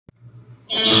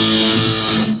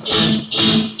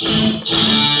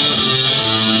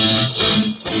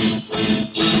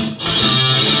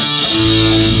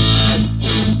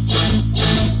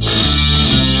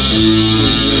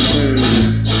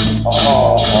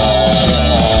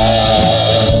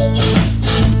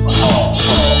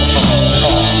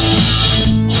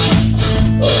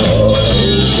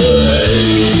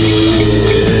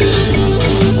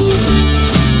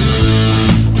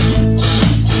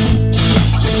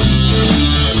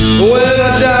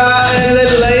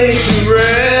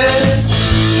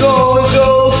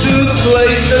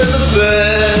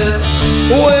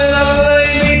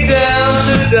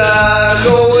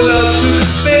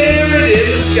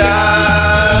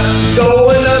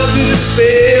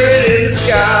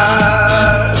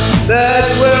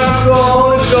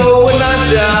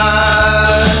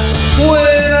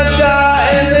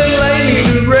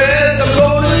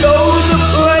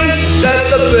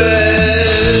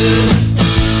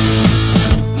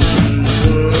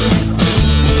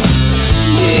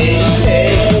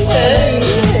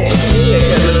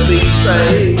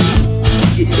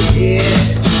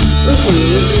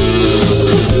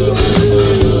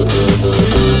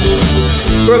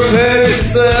prepare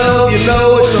yourself, you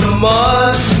know it's a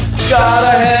must.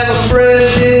 Gotta have a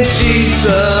friend in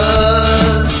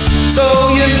Jesus. So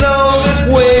you know that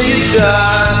when you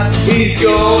die, He's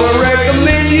gonna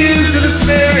recommend you to the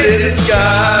Spirit in the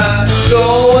sky.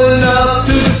 Going up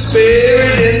to the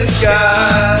Spirit in the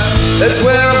sky. That's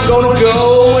where I'm gonna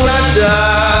go when I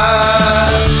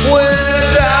die. When I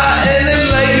die and then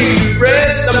lay me to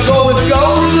rest, I'm gonna go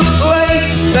to the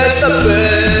place that's the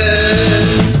best.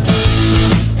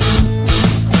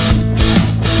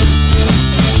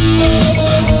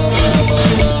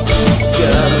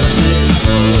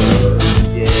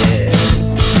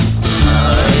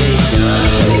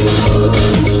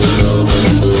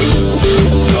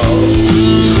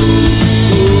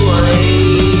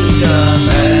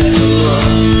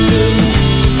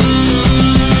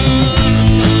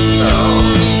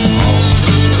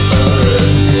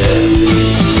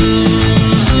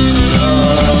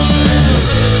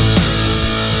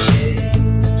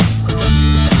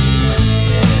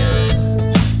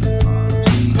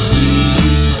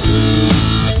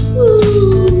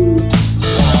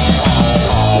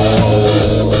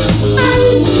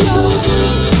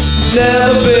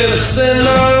 Never been a sinner,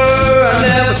 I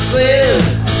never sinned.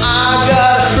 I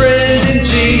got a friend in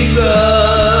Jesus.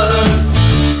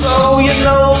 So you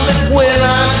know that when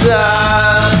I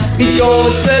die, He's gonna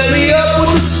set me up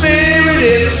with the Spirit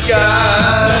in the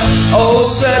sky. Oh,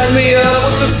 set me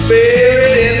up with the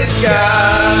Spirit in the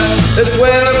sky. That's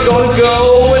where I'm gonna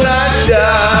go when I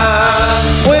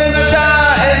die. When I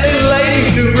die and then lay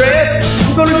me to rest,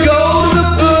 I'm gonna go to the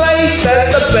place that's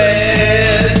the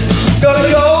best. Gonna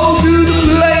go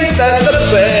that's the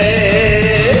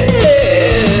best.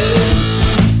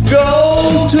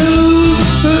 Go to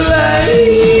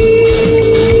place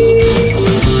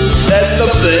that's the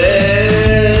best.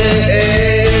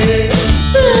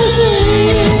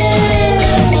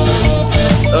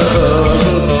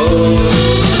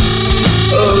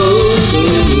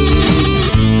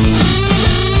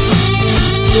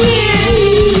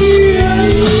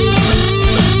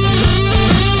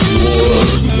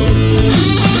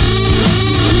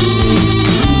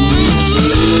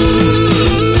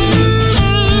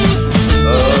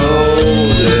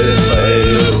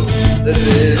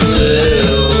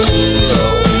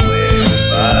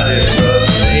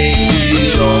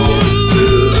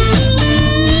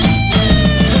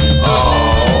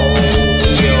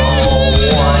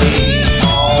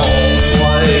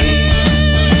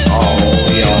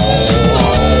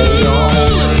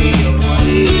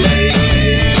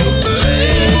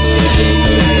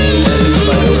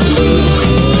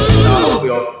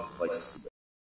 Places.